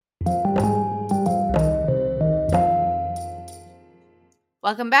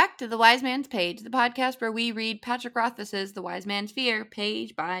Welcome back to The Wise Man's Page, the podcast where we read Patrick Rothfuss's The Wise Man's Fear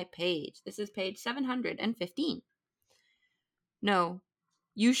page by page. This is page 715. No,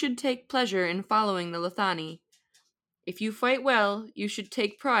 you should take pleasure in following the Lithani. If you fight well, you should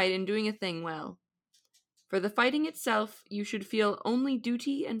take pride in doing a thing well. For the fighting itself, you should feel only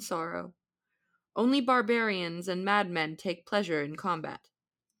duty and sorrow. Only barbarians and madmen take pleasure in combat.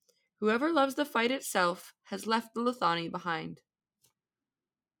 Whoever loves the fight itself has left the Lithani behind.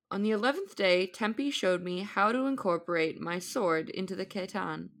 On the 11th day, Tempe showed me how to incorporate my sword into the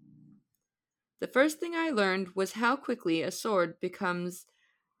Khaitan. The first thing I learned was how quickly a sword becomes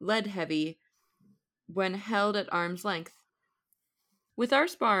lead-heavy when held at arm's length. With our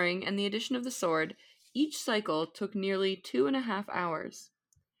sparring and the addition of the sword, each cycle took nearly 2.5 hours.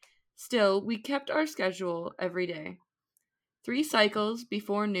 Still, we kept our schedule every day. 3 cycles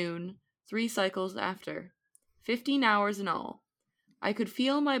before noon, 3 cycles after. 15 hours in all. I could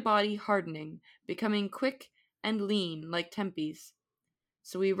feel my body hardening, becoming quick and lean like Tempe's.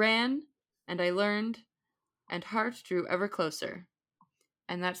 So we ran, and I learned, and heart drew ever closer.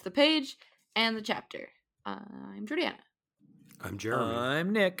 And that's the page and the chapter. I'm Jordana. I'm Jeremy.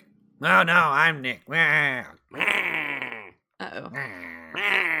 I'm Nick. Oh, no, I'm Nick. Uh-oh.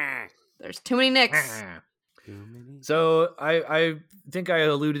 There's too many Nicks. So I think I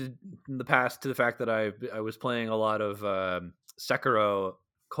alluded in the past to the fact that I was playing a lot of Sekiro :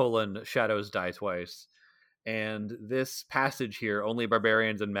 Shadows Die Twice. And this passage here, only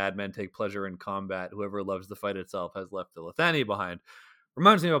barbarians and madmen take pleasure in combat. Whoever loves the fight itself has left the Lithani behind.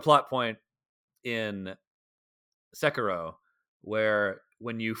 Reminds me of a plot point in Sekiro where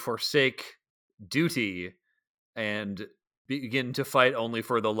when you forsake duty and begin to fight only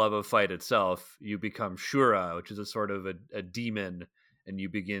for the love of fight itself, you become Shura, which is a sort of a demon, and you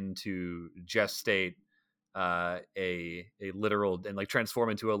begin to gestate a literal and like transform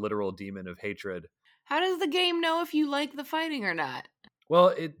into a literal demon of hatred. How does the game know if you like the fighting or not?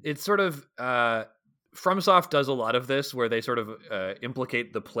 Well, it's sort of FromSoft does a lot of this where they sort of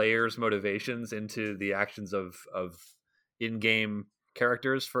implicate the player's motivations into the actions of in-game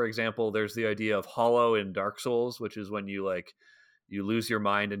characters. For example, there's the idea of hollow in Dark Souls, which is when you lose your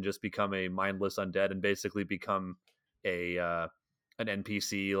mind and just become a mindless undead and basically become an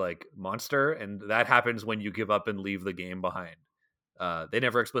NPC like monster, and that happens when you give up and leave the game behind. They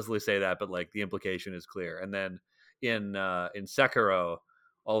never explicitly say that, but like the implication is clear. And then in Sekiro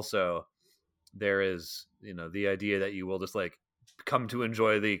also there is the idea that you will just like come to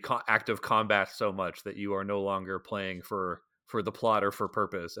enjoy the act of combat so much that you are no longer playing for the plot or for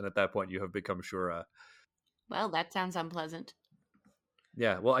purpose, and at that point you have become Shura. Well, that sounds unpleasant.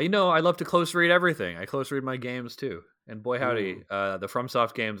 Yeah, well, I love to close read everything. I close read my games too, and boy howdy, the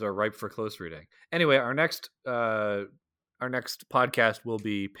FromSoft games are ripe for close reading. Anyway, our next podcast will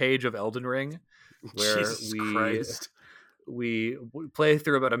be Page of Elden Ring, where we play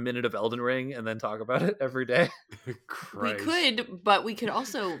through about a minute of Elden Ring and then talk about it every day. We could, but we could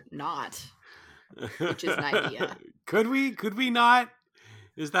also not, which is an idea. Could we not?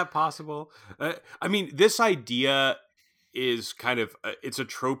 Is that possible? I mean, this idea is kind of it's a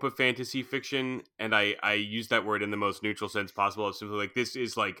trope of fantasy fiction, and I use that word in the most neutral sense possible. It's simply like this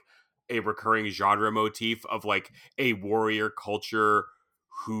is like a recurring genre motif of like a warrior culture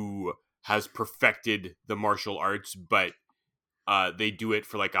who has perfected the martial arts, but they do it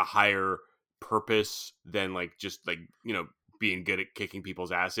for like a higher purpose than like just like being good at kicking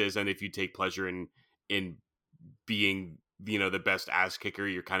people's asses. And if you take pleasure in being the best ass kicker,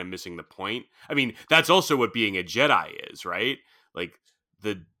 you're kind of missing the point. I mean, that's also what being a Jedi is, right? Like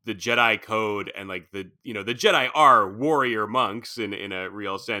the Jedi code, and like the Jedi are warrior monks in a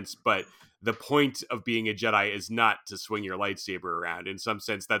real sense, but the point of being a Jedi is not to swing your lightsaber around. In some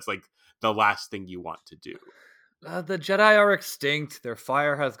sense, that's like the last thing you want to do. The Jedi are extinct. Their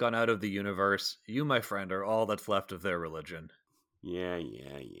fire has gone out of the universe. You, my friend, are all that's left of their religion. Yeah.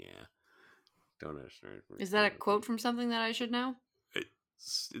 Don't understand. Is that a quote from something that I should know?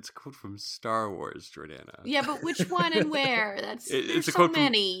 It's a quote from Star Wars, Jordana. Yeah, but which one and where? There's a so quote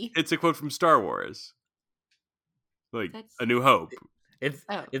many. It's a quote from Star Wars. Like A New Hope.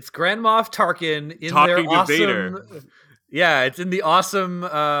 It's Grand Moff Tarkin in talking their awesome, to Vader. Yeah, it's in the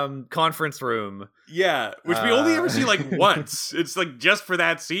awesome conference room. Yeah, which we only ever see like once. It's like just for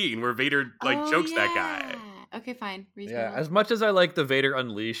that scene where Vader chokes that guy. Okay, fine. Reasonable. Yeah, as much as I like the Vader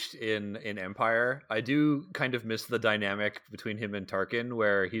Unleashed in Empire, I do kind of miss the dynamic between him and Tarkin,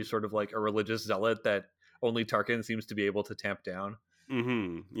 where he's sort of like a religious zealot that only Tarkin seems to be able to tamp down.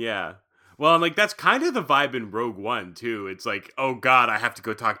 Mm-hmm. Yeah. Well, and like that's kind of the vibe in Rogue One too. It's like, oh god, I have to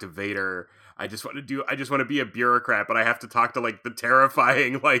go talk to Vader. I just want to be a bureaucrat, but I have to talk to like the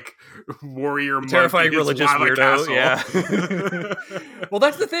terrifying like warrior monk terrifying in his religious lava weirdo. castle. Yeah. Well,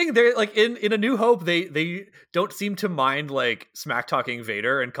 that's the thing. They're like in A New Hope, they don't seem to mind like smack talking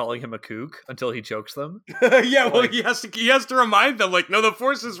Vader and calling him a kook until he chokes them. Yeah, well, Like- he has to remind them like, no, the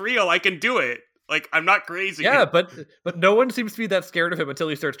Force is real. I can do it. Like, I'm not crazy. Yeah, but no one seems to be that scared of him until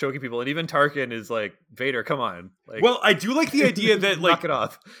he starts choking people, and even Tarkin is like, Vader, come on. Like, Well, I do like the idea that like knock it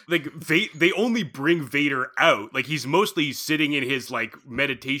off. like they only bring Vader out. Like he's mostly sitting in his like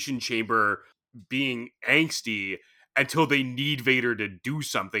meditation chamber being angsty until they need Vader to do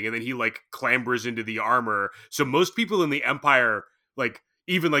something, and then he like clambers into the armor. So most people in the Empire, like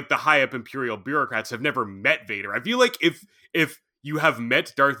even like the high up Imperial bureaucrats, have never met Vader. I feel like if you have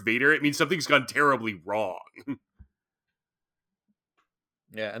met Darth Vader, it means something's gone terribly wrong.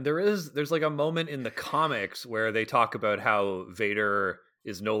 Yeah, and there's like a moment in the comics where they talk about how Vader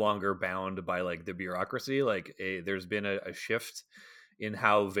is no longer bound by like the bureaucracy. Like there's been a shift in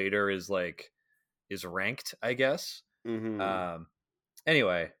how Vader is ranked, I guess. Mm-hmm.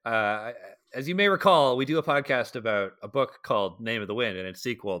 Anyway, as you may recall, we do a podcast about a book called Name of the Wind and its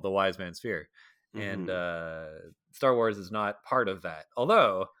sequel, The Wise Man's Fear. And Star Wars is not part of that.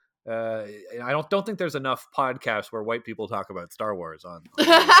 Although I don't think there's enough podcasts where white people talk about Star Wars on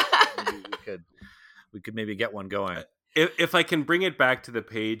we could maybe get one going. If I can bring it back to the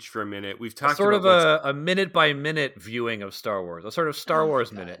page for a minute, we've talked sort about of a minute by minute viewing of Star Wars, a sort of Star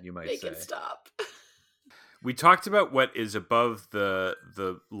Wars minute, you might Make say. it stop. We talked about what is above the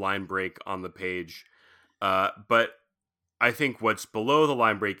line break on the page, but I think what's below the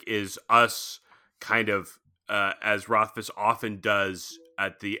line break is us kind of, as Rothfuss often does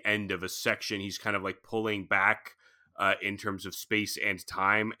at the end of a section, he's kind of like pulling back in terms of space and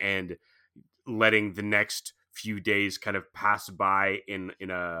time and letting the next few days kind of pass by in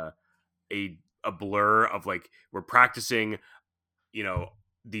a blur of like, we're practicing, you know,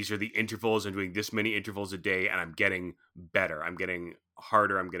 these are the intervals and doing this many intervals a day, and I'm getting better. I'm getting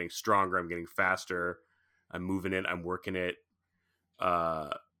harder. I'm getting stronger. I'm getting faster. I'm moving it. I'm working it.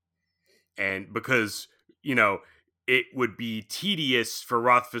 And because, you know, it would be tedious for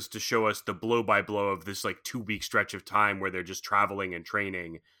Rothfuss to show us the blow by blow of this like 2-week stretch of time where they're just traveling and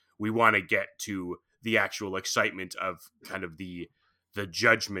training. We want to get to the actual excitement of kind of the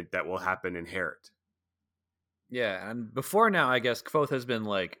judgment that will happen in Herod. Yeah, and before now, I guess Kvothe has been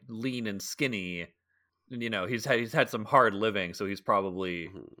like lean and skinny. And, you know, he's had some hard living, so he's probably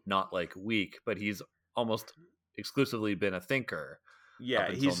not like weak, but he's almost exclusively been a thinker. Yeah, up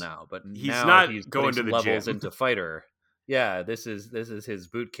until now, but he's now not he's going to the levels gym. into fighter. Yeah, this is his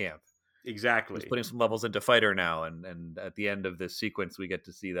boot camp. Exactly. He's putting some levels into fighter now, and at the end of this sequence, we get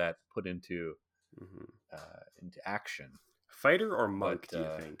to see that put into action. Fighter or monk? But, do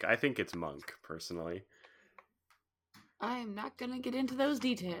you think? I think it's monk personally. I'm not gonna get into those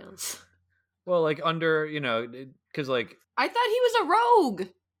details. Well, like under, you know, because like I thought he was a rogue.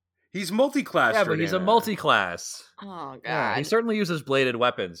 He's multi-class. yeah, but he's a Jordana. multi-class. Oh god. Yeah, he certainly uses bladed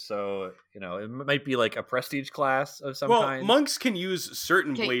weapons, so you know it might be like a prestige class of some Well, kind. monks can use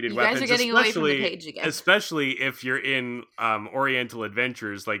certain Okay, bladed you guys weapons, are getting away from the especially page again. especially if you're in Oriental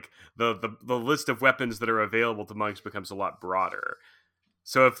adventures. Like the list of weapons that are available to monks becomes a lot broader.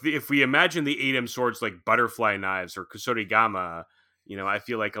 So if we imagine the Adem swords like butterfly knives or Kusorigama, you know, I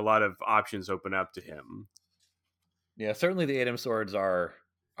feel like a lot of options open up to him. Yeah, certainly the Adem swords are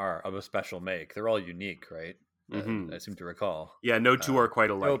of a special make. They're all unique, right? Mhm. I seem to recall. Yeah, no two are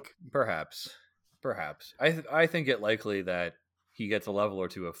quite alike. Perhaps. I think it likely that he gets a level or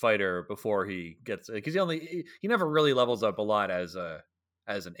two of fighter before he gets, because he never really levels up a lot as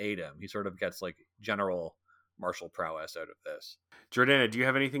an Adem. He sort of gets like general martial prowess out of this. Jordana, do you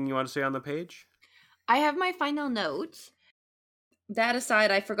have anything you want to say on the page? I have my final notes. That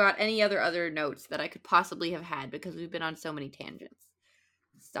aside, I forgot any other notes that I could possibly have had because we've been on so many tangents.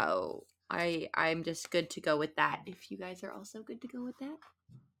 So I'm just good to go with that. If you guys are also good to go with that.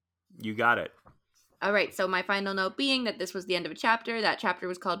 You got it. All right, so my final note being that this was the end of a chapter. That chapter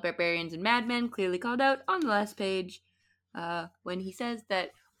was called Barbarians and Madmen, clearly called out on the last page when he says that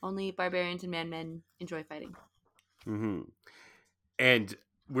only barbarians and madmen enjoy fighting. Mm-hmm. And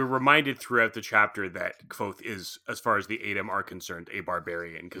we're reminded throughout the chapter that Kvothe is, as far as the Adem are concerned, a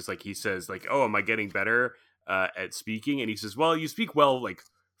barbarian. Because like he says, like, oh, am I getting better at speaking? And he says, well, you speak well, like,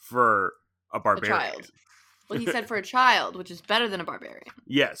 for a barbarian. A child. Well, he said for a child, which is better than a barbarian.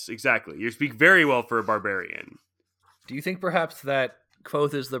 Yes, exactly. You speak very well for a barbarian. Do you think perhaps that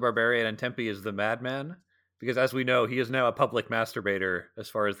Kvothe is the barbarian and Tempe is the madman? Because as we know, he is now a public masturbator as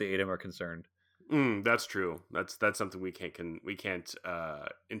far as the Adem are concerned. That's true. That's something we can't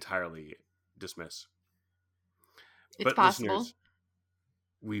entirely dismiss. It's possible. Listeners,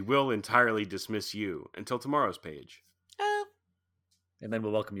 we will entirely dismiss you until tomorrow's page. Oh, And then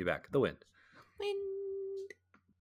we'll welcome you back. The Wind. Wind.